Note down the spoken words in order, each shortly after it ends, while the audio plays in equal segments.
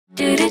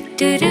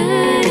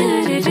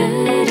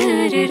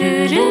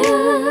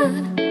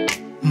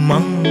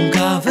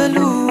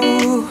Mangavalu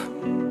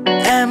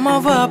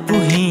Emava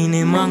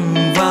puhine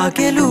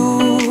mangvagelu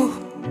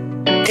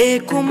E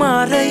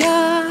kumaraya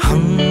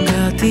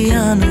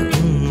hangatiyanu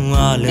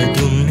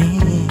aladunne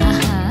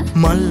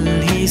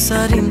Malli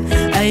sarin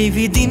ai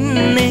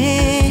vidinne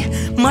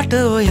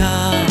mata oya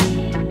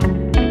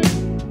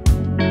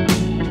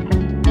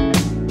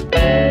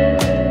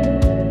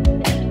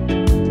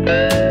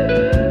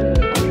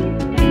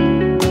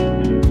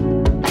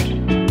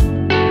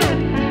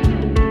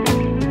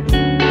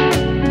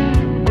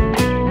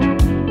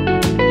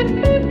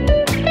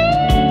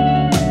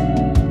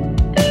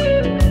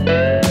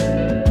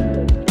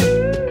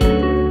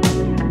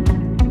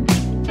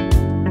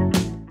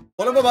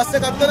bus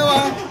එකක්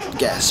දෙනවා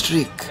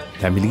gastric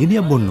family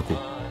ගෙනියක් බොන්නකෝ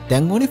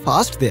දැන් ඕනේ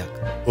fast දෙයක්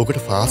ඔකට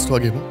ෆාස්ට්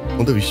වගේම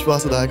හොඳ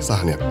විශ්වාසදායක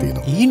සහනයක්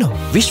තියෙනවා ඊනෝ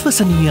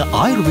විශ්වසනීය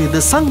ආයුර්වේද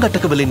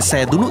සංඝටක වලින්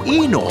සෑදුණු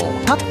ඊනෝ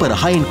තත්පර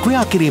 6න්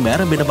ක්‍රියා කිරීම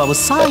ආරම්භන බව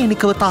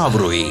සායනිකව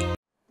තාවරුයි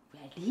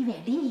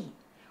වැඩි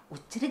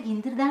උච්චර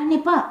ගින්දර දාන්න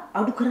එපා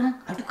අඩු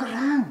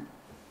කරන්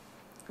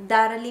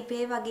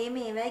දාරලිපේ වගේ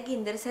මේවයි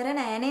ගින්දර සැර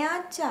නෑනේ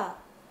ආච්චා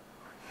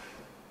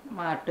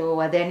මට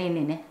ඕවා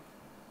දැනෙන්නේ නෑ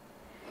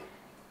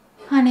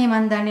අනේ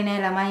මන් දන්නේ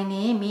නෑ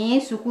ළමයිනේ මේ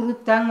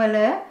සුකුරුත්තන් වල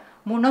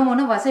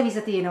මොන වස විස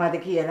තියෙනවද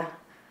කියලා.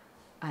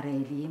 අර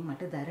එළියෙන්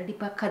මට දර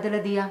ඩිපක්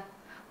හදලා දියා.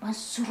 මං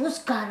සුරුස්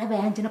කාලා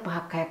වෑංජන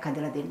 5ක් 6ක්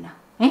හදලා දෙන්න.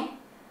 ඈ?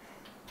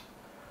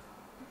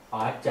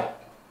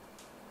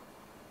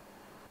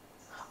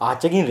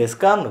 ආච්චකින් රෙස්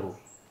ගන්නකෝ.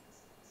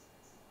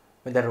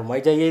 මම දැන්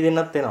රුමයි ජයයේ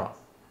දෙන්නත් එනවා.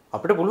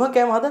 අපිට පුළුවන්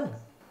කෑම හදන්න.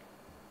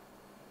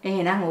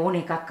 එහෙනම්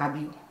ඕන එකක්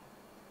අබියු.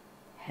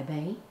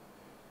 හැබැයි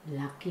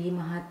ලකී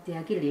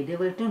මහත්තයාගේ ලෙඩ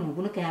වලට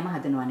නුගුණ කෑම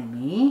හදනවා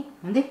නෙමේ.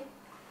 හොඳේ?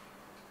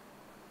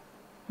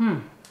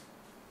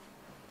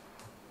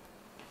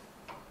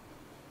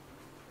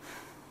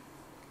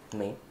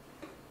 මේ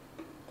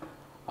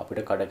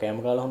අපිට කඩ කෑම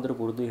කාලා හොඳට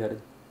පුරුදුයි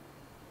හරිද?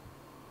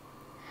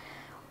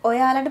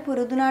 ඔයාලට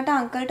පුරුදුනාට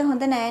අංකල්ට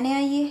හොඳ නෑනේ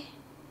අයියේ.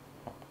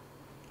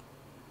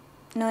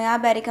 නොයා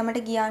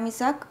බැරිකමට ගියා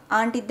මිසක්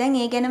ආන්ටිත් දැන්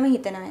ඒ ගැනම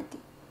හිතනවා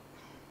ඇති.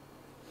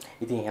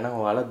 ඉතින් එහෙනම්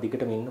ඔයාලා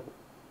දිගටම ඉන්නකෝ.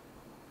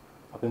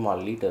 අපි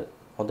මල්ලිට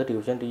හොඳ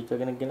ටියුෂන් ටීචර්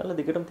කෙනෙක් ගෙනල්ලා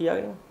දිගටම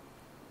තියාගෙන ඉමු.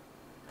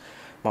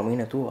 මම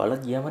නැතුව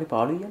ඔයාලා ගියාම හරි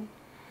පාළුයි යන්නේ.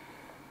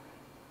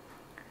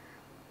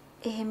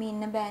 එහෙම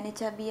ඉන්න බෑනේ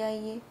චබි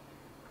අයියේ.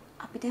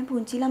 අපි දැන්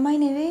පුංචි ළමයි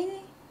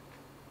නෙවෙයිනේ.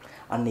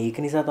 අන්න ඒක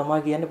නිසා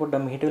තමයි කියන්නේ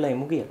පොඩ්ඩක් මෙහෙට වෙලා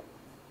එමු කියලා.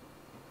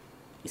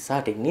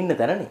 ඉස්සාට ඉන්න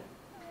තැනනේ.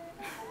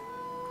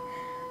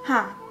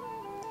 හා.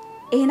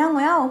 එහෙනම්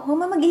ඔයා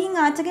ඔහොමම ගිහින්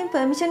ආච්චගෙන්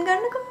පර්මිෂන්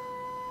ගන්නකෝ.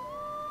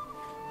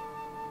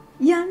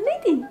 යන්න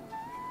ඉතින්.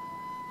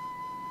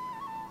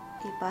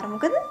 ඒ පාර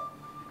මොකද?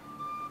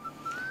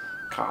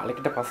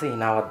 කාලෙකට පස්සේ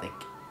හිනාවක්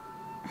දැක්කේ.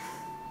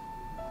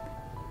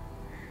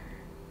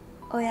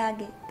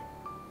 ඔයාගේ.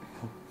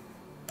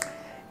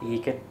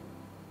 ඒක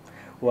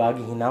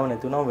ඔයාගේ හිනාව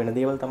නැතුණම වෙන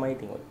දේවල් තමයි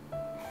ඉතින් ඔය.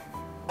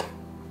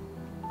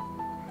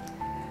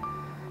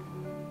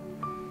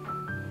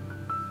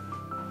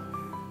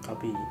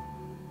 අපි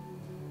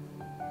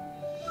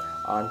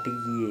ආන්ටි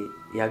ගියේ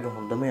එයාගේ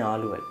හොඳම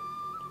යාළුවයි.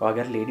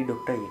 ඔයාගේ ලේඩි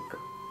ડોක්ටර් එක්ක.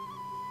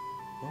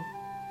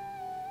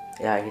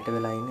 එයා හිට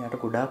වෙලා ඉන්නේ අට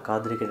ගොඩාක්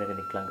ආදරේ කරන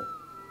කෙනෙක් ළඟ.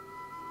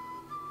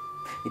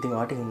 ඉතින්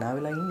ඔයාට hina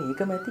වෙලා ඉන්නේ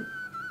ඒකම ඇති.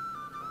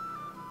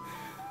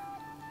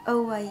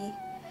 ඔව් අයියේ.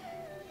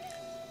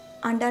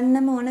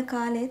 අඬන්නම ඕන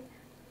කාලෙත්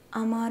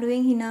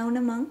අමාරුවෙන් hina වුණ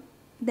මං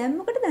දැන්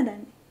මොකටද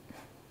අඬන්නේ?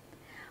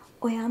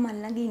 ඔයා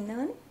මල්ලඟ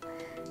ඉන්නවනේ.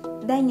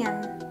 දැන් යන්න.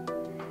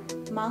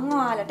 මං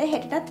ඔයාලට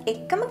හෙටටත්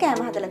එක්කම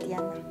කෑම හදලා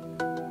තියන්නම්.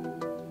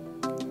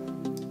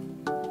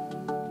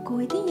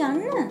 කොහෙද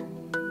යන්න?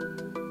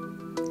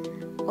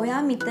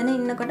 ඔයා මෙතන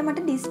ඉන්නකොට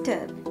මට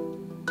ඩිස්ටර්බ්.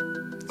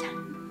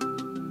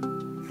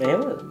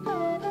 එහෙමද?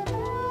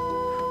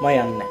 මම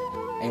යන්නේ නැහැ.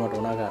 ඒ මට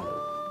උනා ගන්න.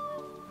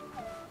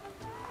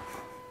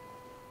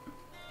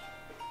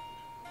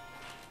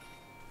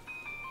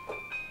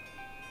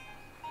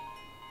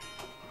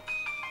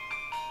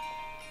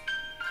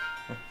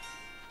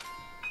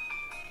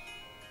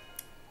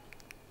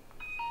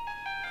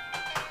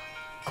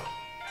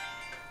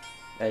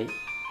 ඇයි?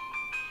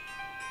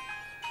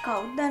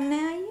 කවුද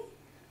දන්නේ අයියේ?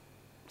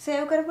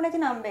 සේව් කරපු නැති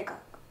නම්බර් එකක්.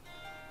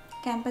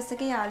 කැම්පස්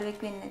එකේ යාළුවෙක්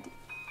වෙන්න ඇති.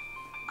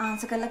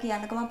 ආන්සර් කරලා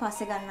කියන්නකම මම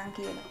පස්සේ ගන්නම්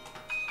කියලා.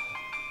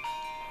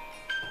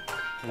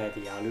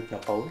 නැති යාළුවෙක්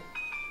නපවුනේ.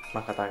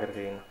 මම කතා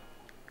කරගෙන ඉන්නවා.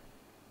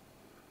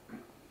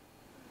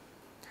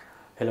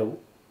 හෙලෝ.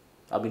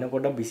 අබින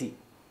පොඩ්ඩක් බිසි.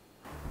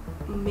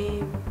 මේ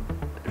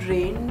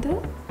රේන්ද?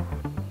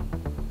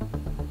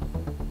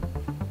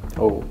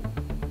 ඔව්.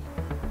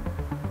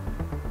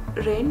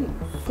 රේන්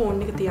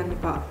ෆෝන් එක තියන්න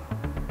එපා.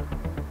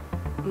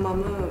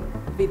 මම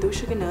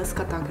විදූෂගේ නර්ස්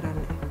කතා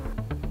කරන්නේ.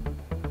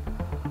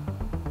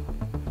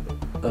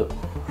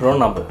 Roll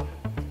number.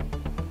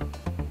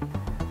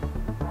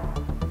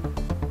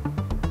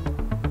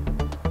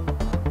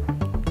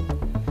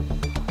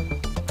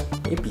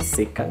 ඒ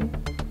පිස්සෙක් කන්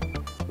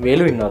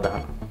වේලු ඉන්නවද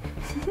අහන?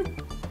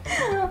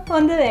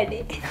 හොඳ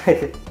වැඩේ.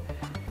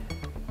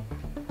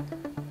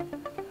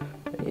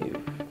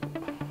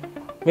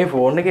 මේ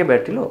ෆෝන් එකේ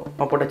බැටරි ලෝ.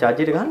 මම පොඩ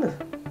charge එක ගන්නද?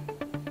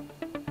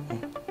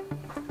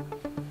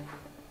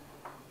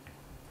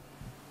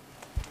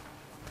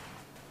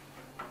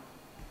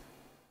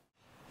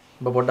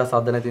 ඔබ පොඩ්ඩක්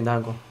සද්ද නැති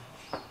ඉඳහන්කෝ.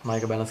 මම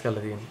එක බැලන්ස්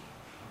කරලා තියෙන්නේ.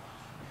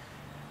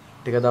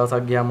 ටික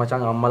දවසක් ගියාම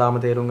මචං අම්මලාම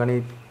තේරුම් ගනි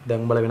දැන්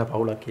උඹලා වෙන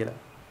පවුලක් කියලා.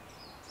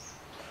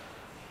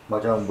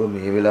 මචං උඹ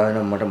මේ වෙලාවේ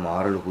නම් මට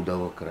මාර ලොකු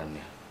උදව්වක්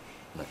කරන්නේ.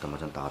 නැත්නම්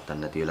මචං තාත්තන්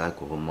නැති වෙලාවේ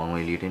කොහොම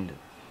මම එළියට එන්නද?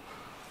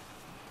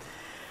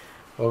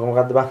 ඕක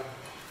මොකද්ද බං?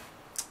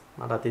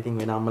 මටත් ඉතින්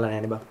වෙන අම්මලා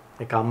නැහැනේ බං.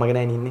 ඒක අම්මගේ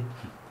නැයිනේ ඉන්නේ.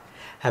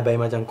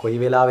 හැබැයි මචං කොයි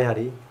වෙලාවෙ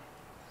හරි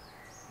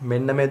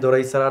මෙන්න මේ දොර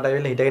ඉස්සරහට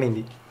ඇවිල්ලා හිටගෙන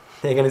ඉඳි.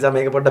 ඒක නිසා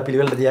මේක පොඩ්ඩක්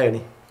පිළිවෙලට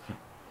තියාගනි.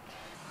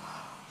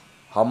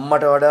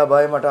 අම්මට වඩා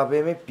බය මට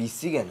අපේ මේ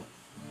පිස්සි ගැන.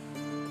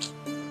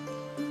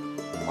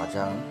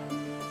 මචං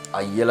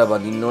අයියලා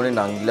බඳින්න ඕනේ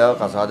නංගිලා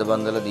කසාද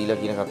බන්දලා දීලා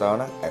කියන කතාව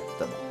නම්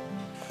ඇත්තම.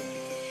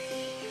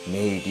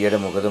 මේ හිටියට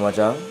මොකද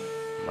මචං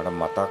මට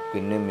මතක්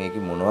වෙන්නේ මේක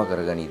මොනවා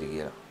කරගනීද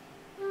කියලා.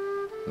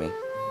 මේ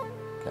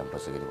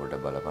කැම්පස් එකේදී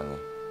පොඩ්ඩක් බලපන්.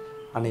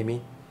 අනේ මේ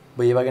ඔබ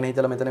ඒ වගේ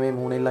හිතලා මෙතන මේ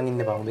මූණේ ඉල්ලන්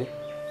ඉන්න බෑ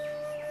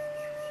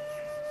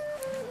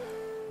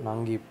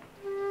නංගි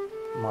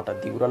මට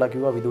දිගුරලා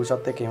කිව්වා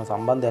විදූෂත් එක්ක එහෙම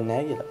සම්බන්ධයක්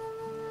නැහැ කියලා.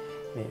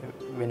 මේ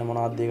වෙන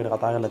මොනවද දෙයකට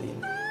කතා කරලා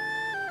තියෙන්නේ.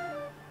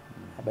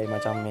 හැබැයි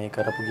මචං මේ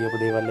කරපු ගියපු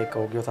දේවල් එක්ක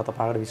ඔයගොල්ලෝ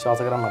සතපාකට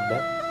විශ්වාස කරන්නත්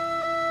බෑ.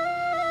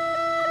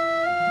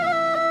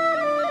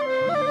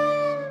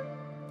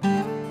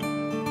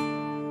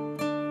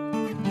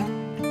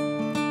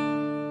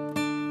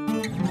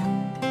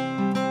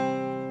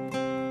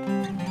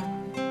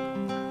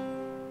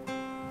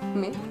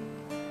 මේ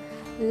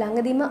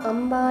ළඟදීම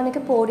අම්බානක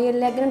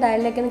පෝඩියෙල්ලයක් ගැන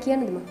ඩයලොග් ගැන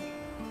කියන්නද මම?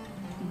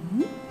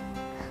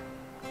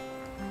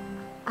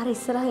 අර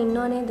ඉස්සරහ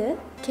ඉන්නව නේද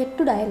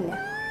කෙට්ටු ඩයලොග්.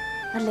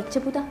 අර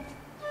ලෙක්චර් පුතා.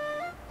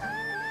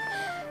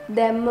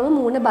 දැම්මම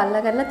මූණ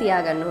බල්ලා කරලා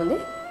තියාගන්න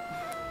හොඳේ.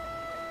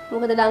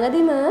 මොකද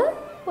ළඟදීම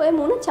ඔය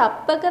මූණ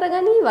චප්ප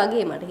කරගනි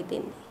වගේ මට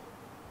හිතෙන්නේ.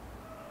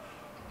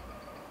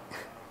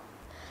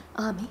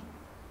 ආමි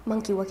මං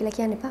කිව්වා කියලා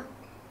කියන්න එපා.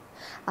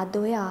 අද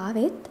ඔය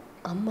ආවෙත්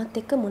අම්මත්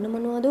එක්ක මොන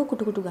මොනවදෝ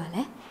කුටු කුටු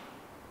ගාලා.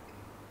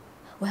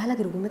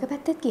 ඔයාලගේ රුම් එක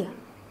පැත්තෙත් ගියා.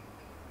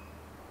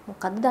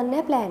 මොකද්ද දන්නේ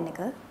නැහැ ප්ලෑන් එක.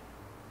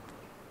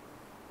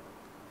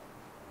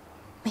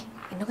 මේ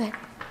එන්නකෝ යන්න.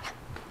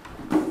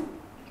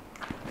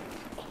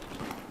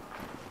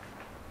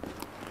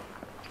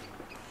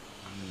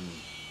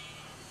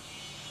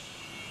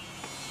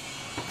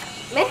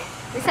 මේ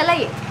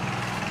විසලයි.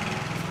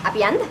 අපි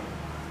යන්න.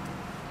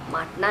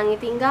 මට නම්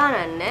ඉතින් ගානක්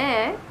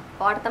නැහැ.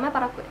 ඔයාට තමයි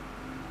පරක්කු වෙන්නේ.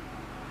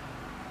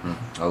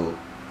 ඔව්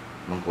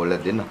මං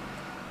කොල්ලක් දෙන්න.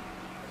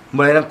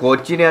 උඹ එන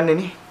කෝච්චිනේ යන්නේ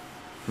නේ.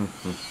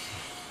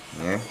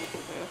 නේ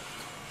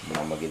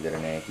මම ගෙදර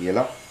නෑ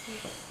කියලා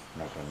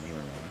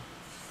නටන්නේ නෑ.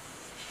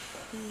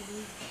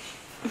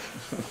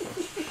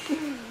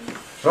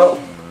 රෝ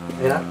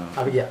එලා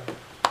අපි ගියා.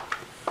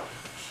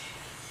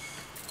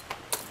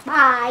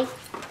 බයි.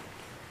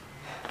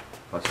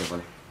 පස්සේ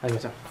බලන්න. හරි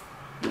මචං.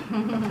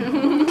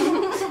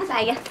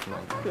 බයි.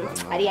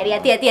 හරි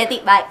ඇති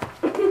බයි.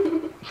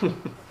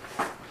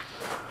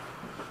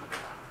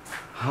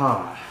 හා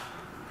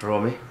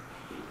රෝමේ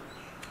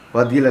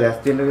වදිලා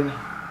ලැස්ති වෙන්නගෙන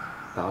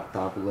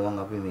තාත්තා ආපු ගමන්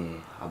අපි මේ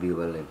අභිය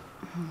බලලා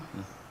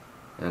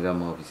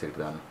එනගම ඔෆිස් එකට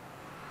දාන්න.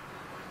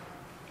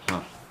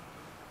 හා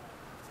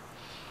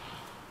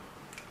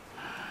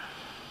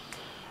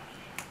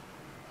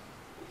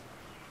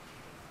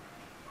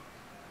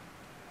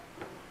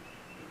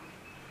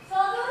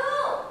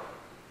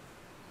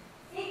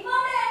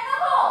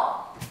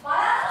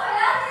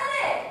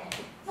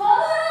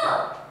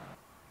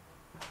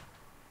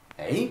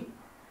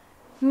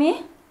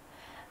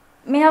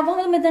මෙයා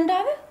කොහොමද මෙතනට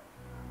ආවේ?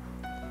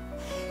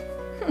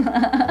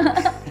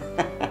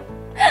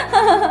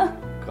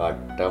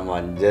 කට්ට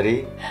මංජරි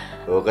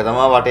ඕක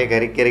තමයි වටේ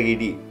කැරික් කැරි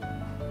ගිඩි.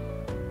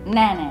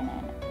 නෑ.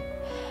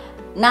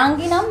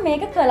 නංගි නම්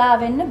මේක කළා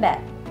වෙන්න බෑ.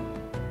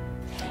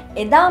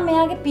 එදා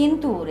මෙයාගේ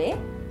පින්තූරේ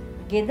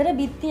ගෙදර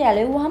බිත්ති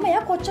ඇලෙව්වහම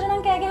එයා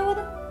කොච්චරනම් කෑ ගැහුවද?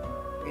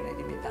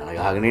 වෙනදි මේ තන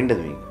ගහගෙන ඉන්නද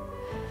මේක?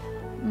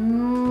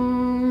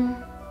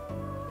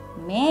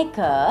 මේක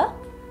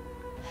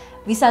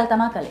විසල්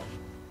තමා කළේ.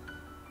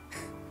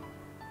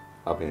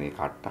 අපි මේ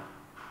කට්ට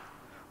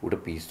උඩ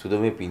පිස්සුද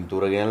මේ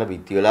පින්තූර ගෙනලා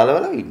බිත්ති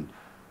වෙලාවල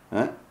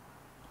ඉන්නේ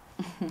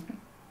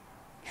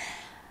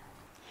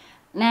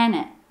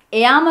නෑ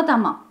එයාම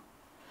තමා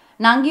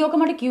නංගි ඔක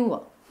මට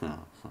කිව්වා.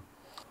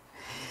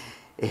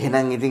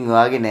 එහෙනම් ඉතින්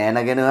ඔයාගේ නෑන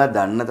ගැන ඔයා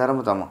දන්න තරම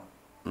තමයි.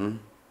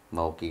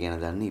 මෞකි ගැන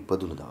දන්නේ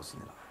ඉපදුණු දවස්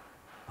ඉඳලා.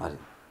 හරි.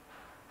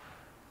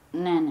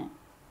 නෑ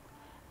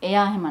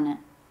එයා එහෙම නෑ.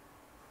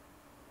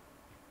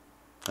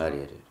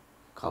 හරි.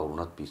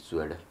 කවුරුණත් පිස්සු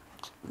වැඩ.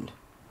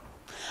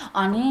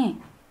 අනේ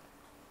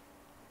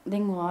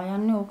දැන් ඔයා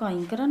යන්නේ ඕක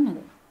අයින් කරන්නද?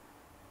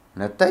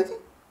 නැත්තයි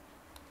ඉතින්.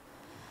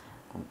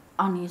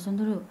 අනේ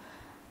සඳුරු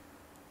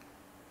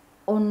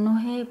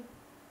ඔන්නෝහේ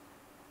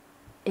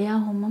එයා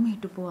හොම්මම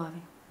හිටපු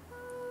ආවේ.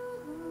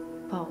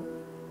 පව්.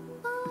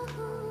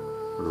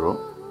 රෝ.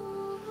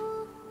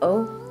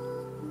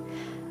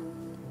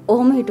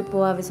 ඔහොම හිටපු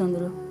ආවේ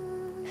සඳුරු.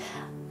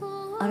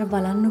 අර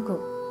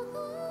බලන්නකෝ.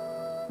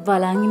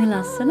 බලන් ඉන්න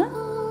ලස්සන.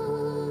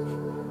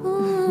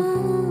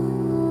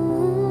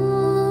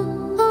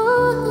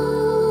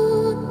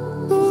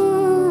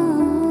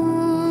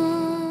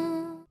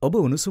 ඔබ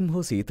උණුසුම්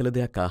හෝ සීතල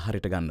දෙයක්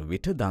ආහාරයට ගන්න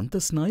විට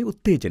දන්ත ස්නායු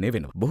උත්තේජනය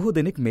වෙනවා. බොහෝ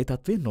දෙනෙක් මේ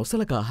තත්ත්වය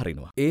නොසලකා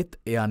හරිනවා. ඒත්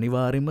එය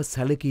අනිවාර්යයෙන්ම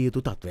සැලකිය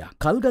යුතු තත්ත්වයක්.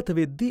 කල්ගත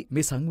වෙද්දී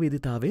මේ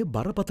සංවේදීතාවය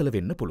බරපතල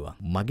වෙන්න පුළුවන්.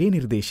 මගේ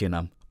නිර්දේශය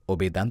නම්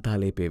ඔබේ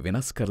දන්තාලේපය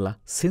වෙනස් කරලා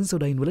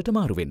සෙන්සොඩයින් වලට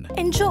මාරු වෙන්න.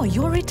 Enjoy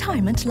your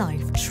retirement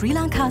life. Sri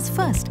Lanka's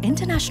first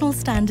international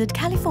standard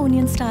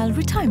Californian style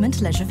retirement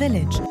leisure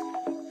village.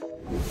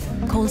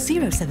 Call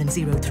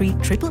 0703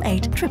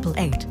 888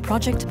 888.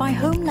 Project by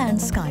Homeland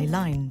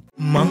Skyline.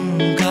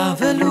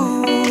 Mangavalu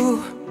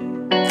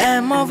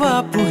Emava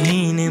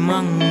puhine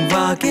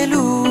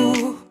mangvagelu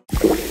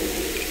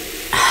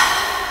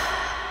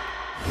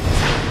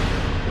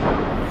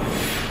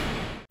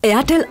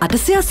Airtel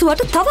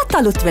 880ට තවත්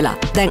අලුත් වෙලා.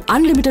 දැන්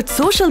unlimited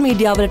social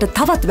media වලට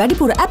තවත්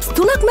වැඩිපුර apps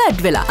 3ක්ම ඇඩ්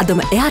වෙලා. අදම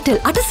Airtel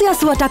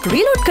 880ක්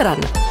රීලෝඩ්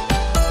කරන්න.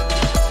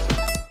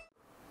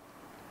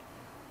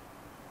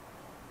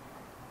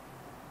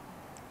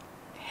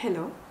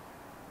 හෙලෝ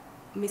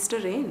මිස්ටර්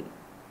රේන්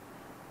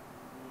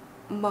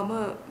මම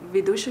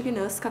විදූෂගේ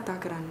නර්ස් කතා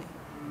කරන්නේ.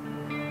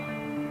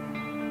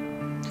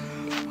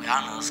 ඔයා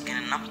නර්ස්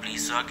කෙනෙක් නම්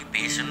ප්ලීස් ඔයාගේ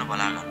පේෂන්ට්ව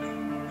බලාගන්න.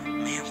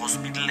 මේ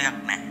හොස්පිටල්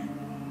එකක් නෑ.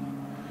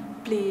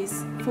 ප්ලීස්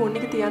ෆෝන්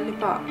එක තියන්න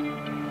එපා.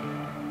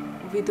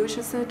 විදූෂ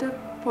සර්ට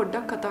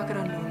පොඩ්ඩක් කතා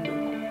කරන්න ඕනේ.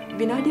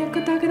 විනාඩියක්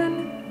කතා කරන්න.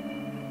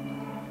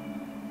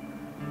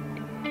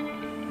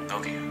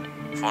 ඕකේ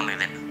ෆෝන් එක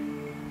දෙන්න.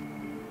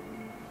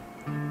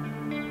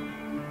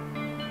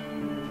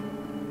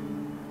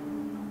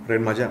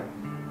 රෙන් මචං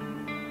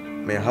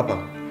මේ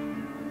අහපන්.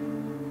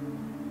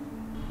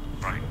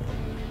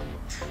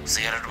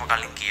 සේරටම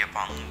කලින්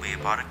කියපන් මේ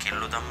පාර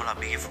කෙල්ලෝ දැම්මලා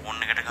අපේ ෆෝන්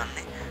එකට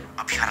ගන්නේ.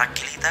 අපි හරක්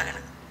කියලා හිතාගෙන.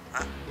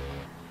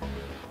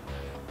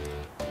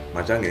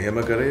 මචං එහෙම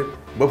කරේ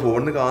ඔබ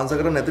ෆෝන් එක ආන්සර්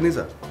කරන්නේ නැති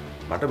නිසා.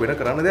 මට වෙන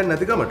කරන්න දෙයක්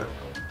නැති කමට.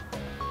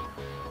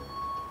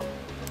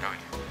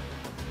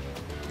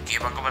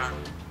 කියපන්කෝ බලන්න.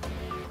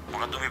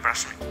 මොකද්ද මේ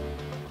ප්‍රශ්නේ?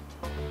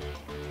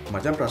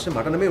 මචං ප්‍රශ්නේ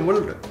මට නෙමෙයි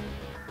උඹලට.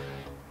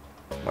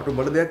 මට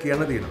උඹට දෙයක්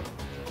කියන්න තියෙනවා.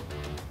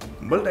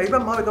 උඹලට ඇයි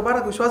බං මාව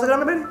එකපාරක් විශ්වාස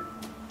කරන්න බැරි?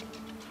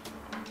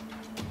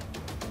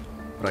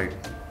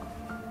 රයිට්.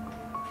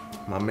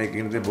 මම මේ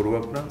කියන දේ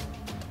බොරුවක් නම්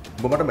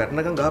උඹ මට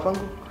මැරෙනකන්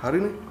ගහපන්කෝ.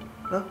 හරිනේ?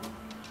 හා?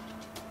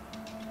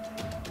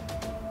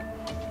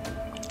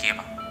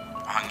 කියපන්.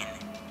 අහන්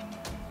ඉන්නේ.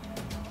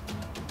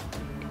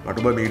 මට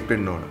ඔබ මීට්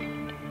වෙන්න ඕන.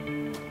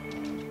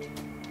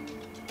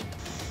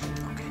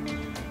 ඕකේ.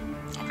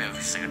 අපේ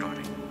ඔෆිස් එකට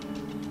වරේ.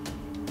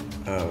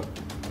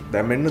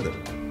 දැන් මෙන්නද?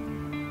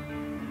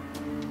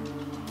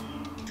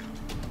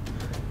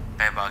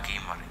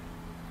 බාකීම් වරේ.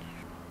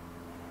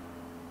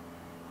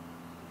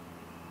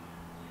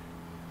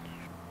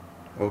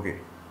 ඕකේ.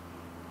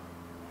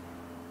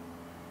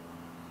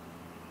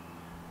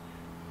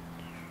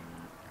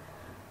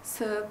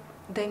 සර්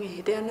දැන්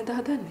එහෙට යන්නද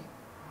හදන්නේ?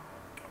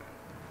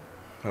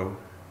 ඔව්.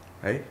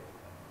 ඇයි?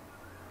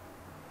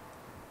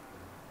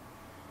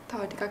 තව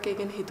ටිකක් ඒ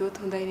ගැන හිතුවොත්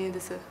හොඳයි නේද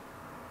සර්?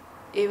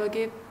 ඒ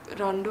වගේ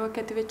රණ්ඩුවක්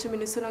ඇති වෙච්ච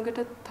මිනිස්සු ළඟට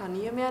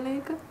තනියම යන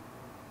එක?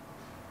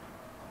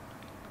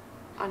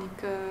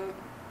 අනික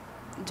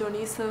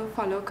ජොනි සර්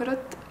ෆලෝ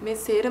කරොත් මේ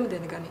සේරම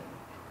දැනගනි.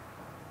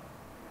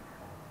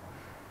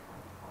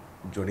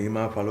 ජොනි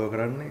මා ෆලෝ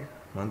කරන්නේ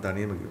මං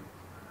තනියම ගියෝ.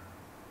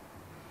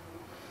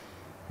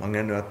 මං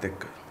යන්නේ වත්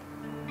එක්ක.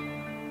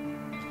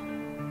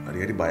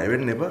 හරි බය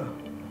වෙන්න එපා.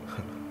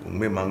 උන්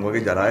මේ මං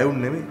වගේ ජරාය උන්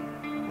නෙමෙයි.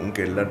 උන්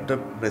කෙල්ලන්ට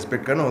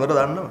රෙස්පෙක්ට් කරන හොඳට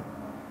දන්නවා.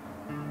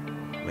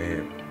 මේ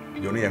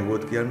ජොනි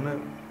ඇහුවොත් කියන්න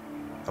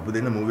අපි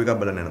දෙන්න මූවි එකක්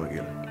බලන්න යනවා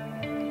කියලා.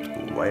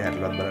 ඌවයි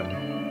හැටලක් බලන්න.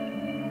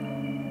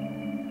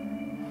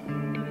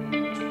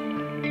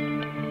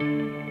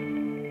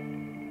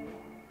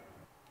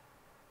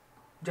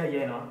 ජය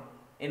එනවා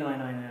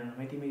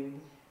මේක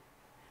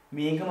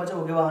මචං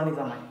ඔගේ වාහනේ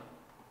තමයි.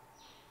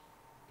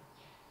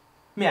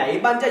 මේ අයි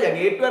බංචා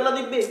ගේට්ටුව ඇරලා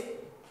තිබ්බේ.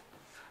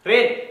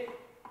 රේඩ්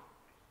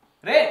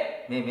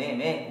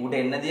මේ ඌට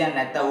එන්න දියන්නේ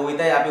නැත්තම් ඌ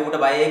හිතයි අපි ඌට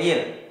බයයි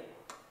කියලා.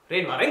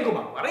 රේඩ් වරෙන්කෝ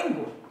මං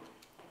වරෙන්කෝ.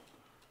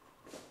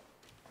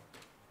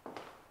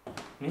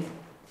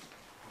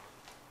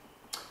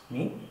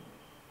 මේ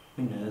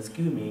නර්ස්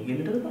කිව්වේ මේ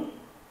ගෙදරටද බං?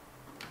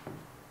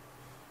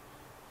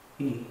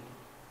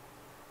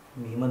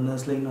 මේ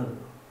නර්ස්ලා ඉන්නවද?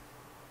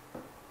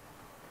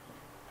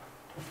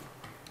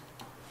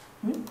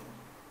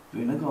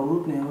 වෙන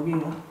කවුරුත් නෑ වගේ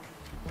නා.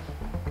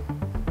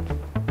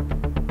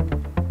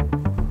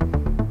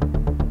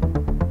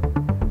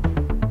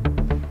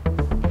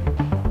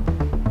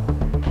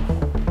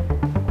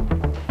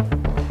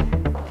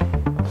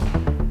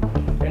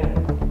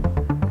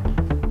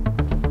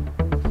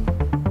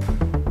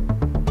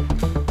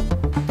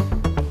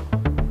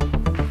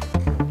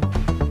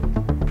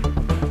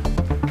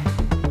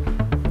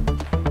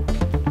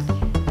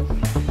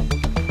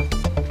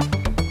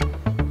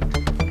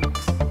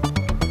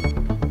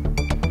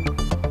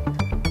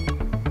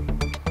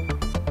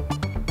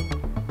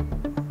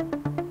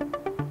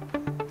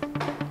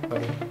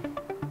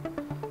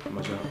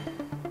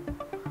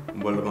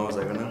 උඹලට මාව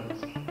සැකන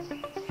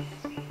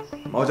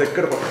මාව චෙක්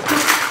කරපන්.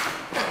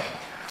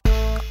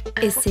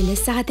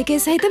 එස්.එල්.එස් සහතිකය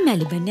සහිත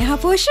මැලිබන්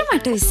යහපෝෂ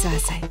මට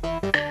විශ්වාසයි.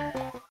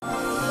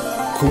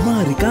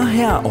 කුමාරිකා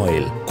hair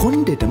oil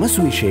කොණ්ඩෙටම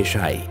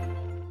සුවිශේෂයි.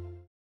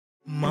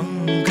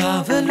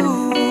 මංගාවලු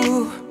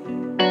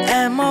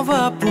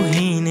ඇමවපු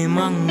හීනේ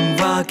මං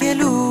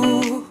වාගෙලු.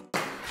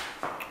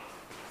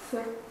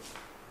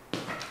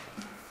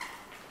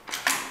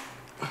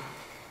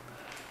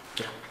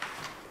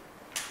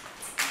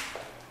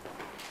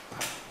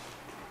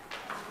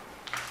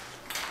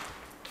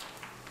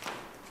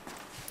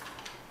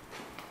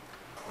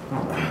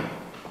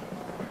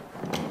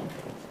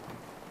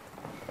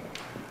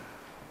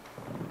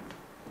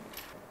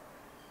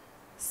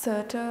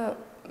 සර්ට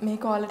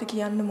මේක ඔයාලට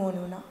කියන්න ඕන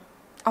වුණා.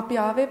 අපි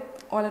ආවේ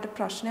ඔයාලට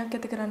ප්‍රශ්නයක්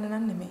ඇති කරන්න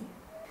නම් නෙමෙයි.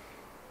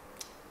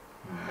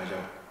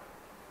 මචං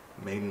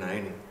මේ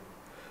නයිනේ.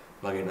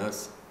 මගේ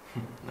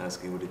නර්ස්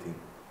කිව්වට ඉතින්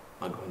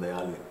මගේ හොඳ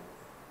යාළුවෙක්.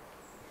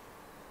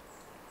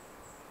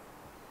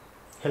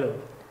 හෙලෝ.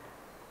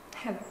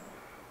 හෙලෝ.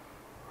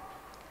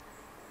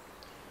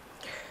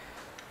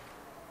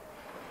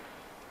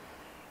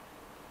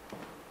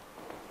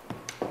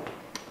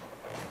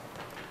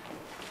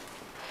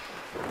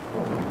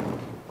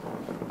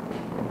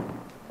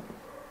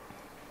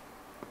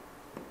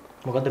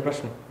 මොකද්ද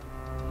ප්‍රශ්නේ?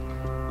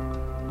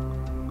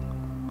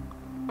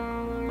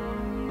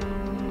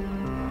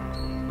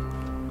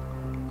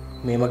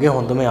 මේ මගේ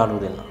හොඳම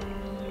යාළුවෝ දෙන්න.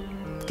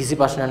 කිසි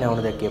ප්‍රශ්නයක් නැහැ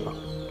ඕන දෙයක් කියපන්.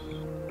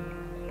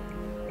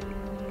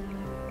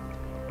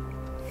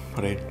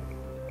 රයිට්.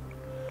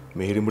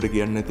 මෙහෙරිමුට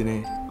කියන්නේ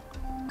නැතිනේ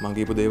මං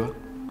කියපු දේවල්.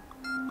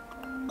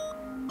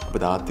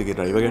 අපේ තාත්තගේ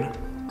ඩ්‍රයිවර් ගැන.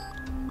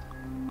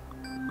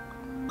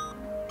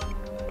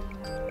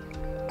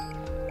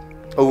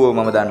 ඔව්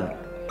මම දන්නවා.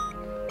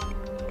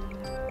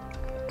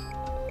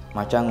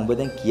 මචං උඹ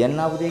දැන් කියන්න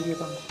ආපු දේ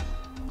කියපන්.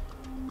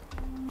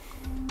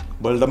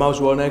 බල්ට මාව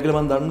ෂුවර් නැහැ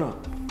කියලා මං දන්නවා.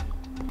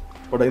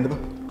 පොඩ්ඩක්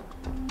ඉඳපන්.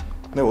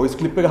 මේ වොයිස්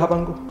ක්ලිප් එක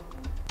අහපන්කෝ.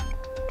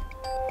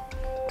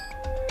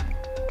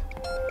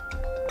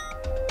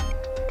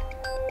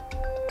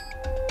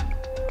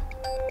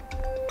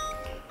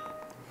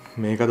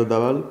 මේක අද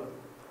දවල්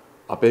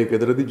අපේ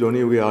ගෙදරදී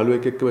ජොනි උගේ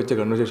යාළුවෙක් එක්ක වෙච්ච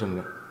කන්වර්සේෂන්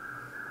එක.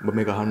 ඔබ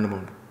මේක අහන්න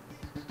ඕන.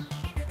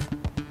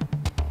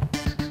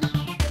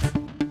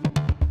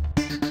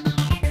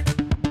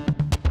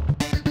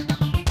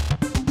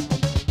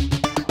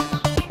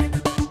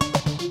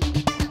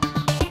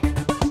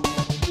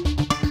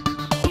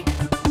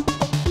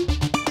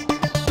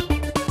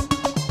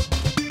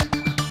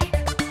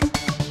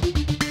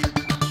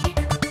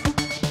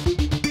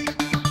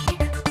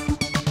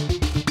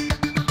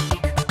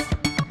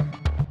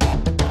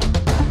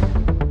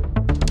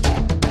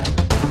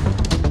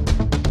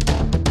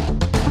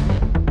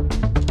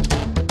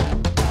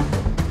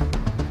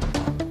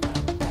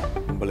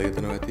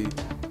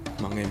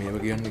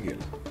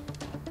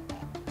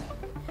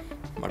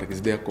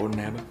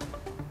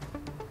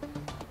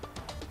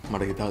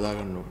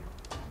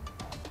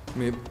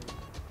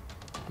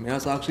 මෙයා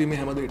සාක්ෂි මේ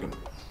හැමදේටම.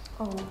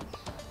 ඔව්.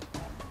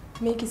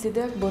 මේ කිසි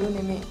දෙයක් බොරු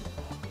නෙමෙයි.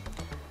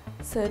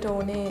 සර්ට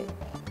ඕනේ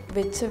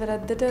වෙච්ච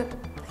වැරද්දට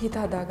හිත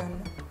හදාගන්න.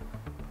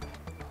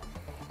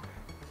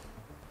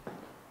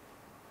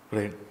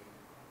 රේන්.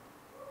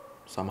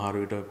 සමහර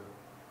විට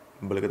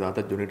උඹලගේ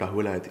තාත්තත් ජොනිට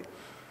අහුවෙලා ඇති.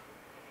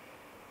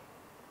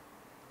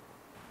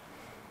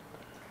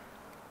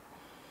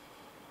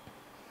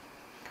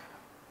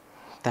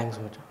 තැන්ක්ස්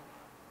මචං.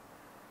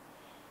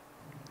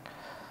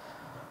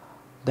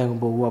 දැන්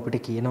ඔබ ඌ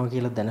අපිට කියනවා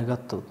කියලා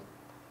දැනගත්තොත්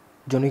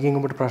ජොනිගෙන්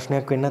ඔබට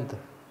ප්‍රශ්නයක් වෙන්නේ නැද්ද?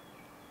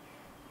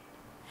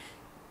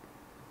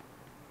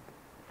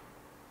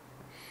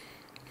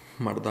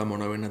 මට තාම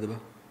මොනව වෙන්නද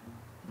බා?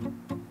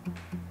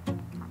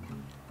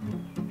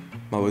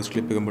 මම වොයිස්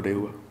ක්ලිප් එක උඹට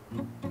එව්වා.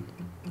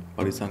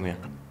 පරිස්සම්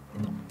වෙන්න.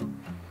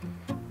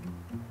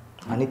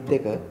 අනිත්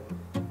එක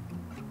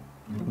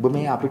ඔබ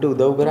මේ අපිට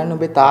උදව් කරන්නේ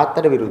ඔබේ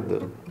තාත්තට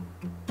විරුද්ධව.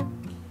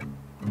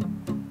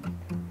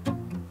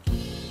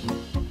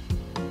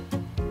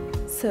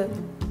 සර්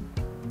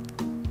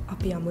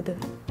අපි යමුද?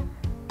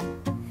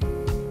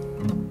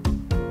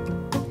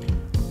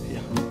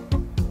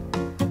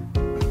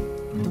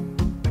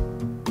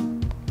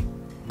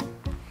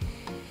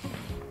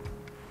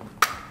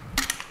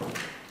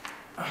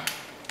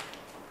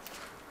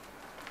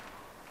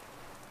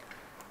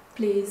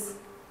 ප්ලීස්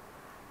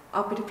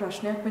අපිට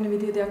ප්‍රශ්නයක් වෙන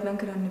විදිහ දෙයක් නම්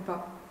කරන්න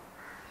එපා.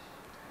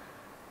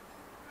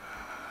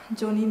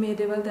 ජොනි මේ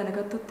දේවල්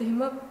දැනගත්තොත්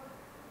එහෙම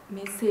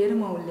මේ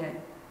සේරම අවුල්යයි.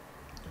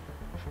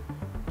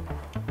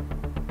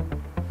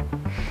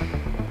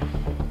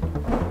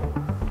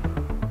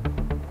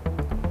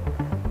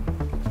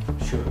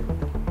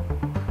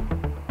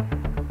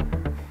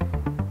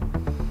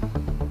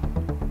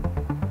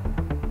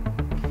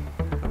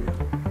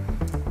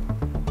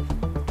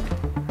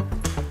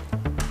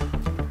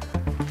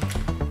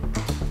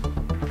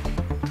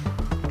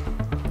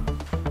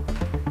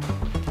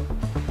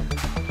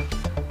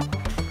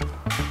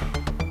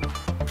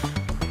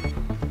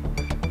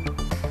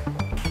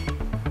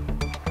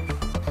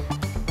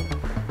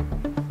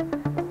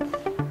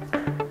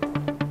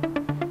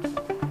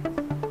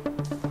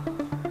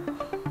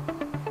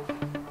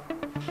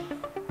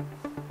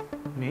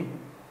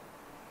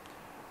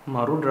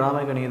 මරු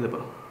ඩ්‍රාමා එක නේද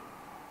බං?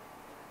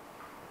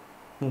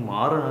 මු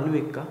මාර නළු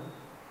එක්ක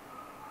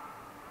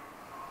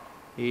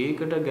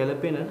ඒකට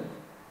ගැලපෙන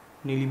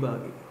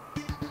නිලිබාගේ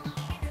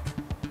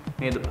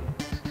නේද බං?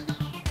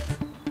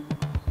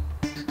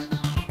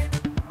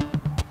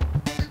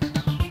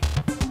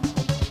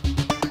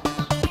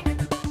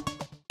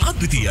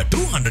 අද්විතීය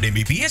 200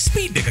 Mbps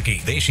ස්පීඩ්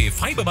එකකින් දේශීය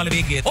ෆයිබර්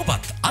බලවේගය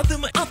ඔබත්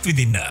අදම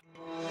අත්විඳින්න.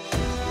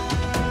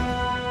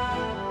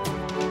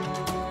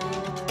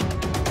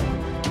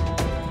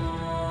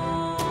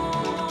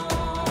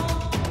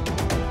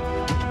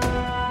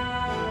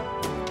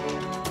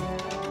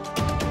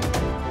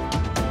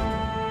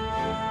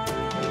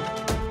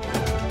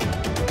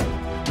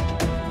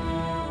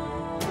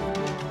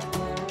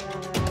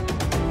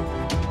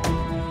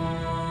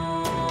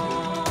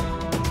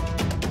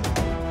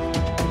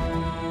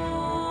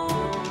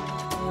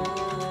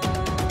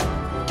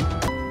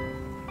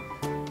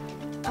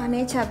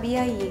 චබි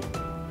අයියේ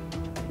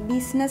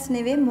බිස්නස්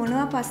නෙවෙයි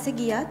මොනවා පස්සේ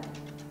ගියත්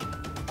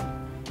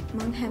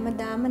මං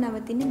හැමදාම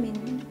නවතින්නේ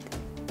මෙන්න.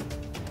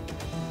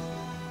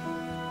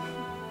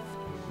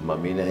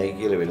 මම නැහැ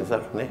කියලා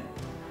වෙනසක් නැහැ.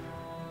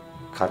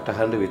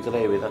 කටහඬ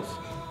විතරයි වෙනස්.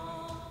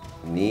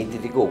 නීති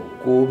ටික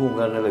ඔක්කොම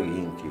උගන්නලා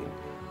ගිහින්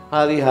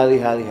තියෙනවා.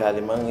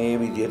 හරි මං ඒ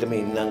විදිහටම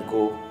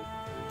ඉන්නම්කෝ.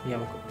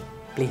 යමුකෝ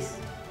ප්ලීස්.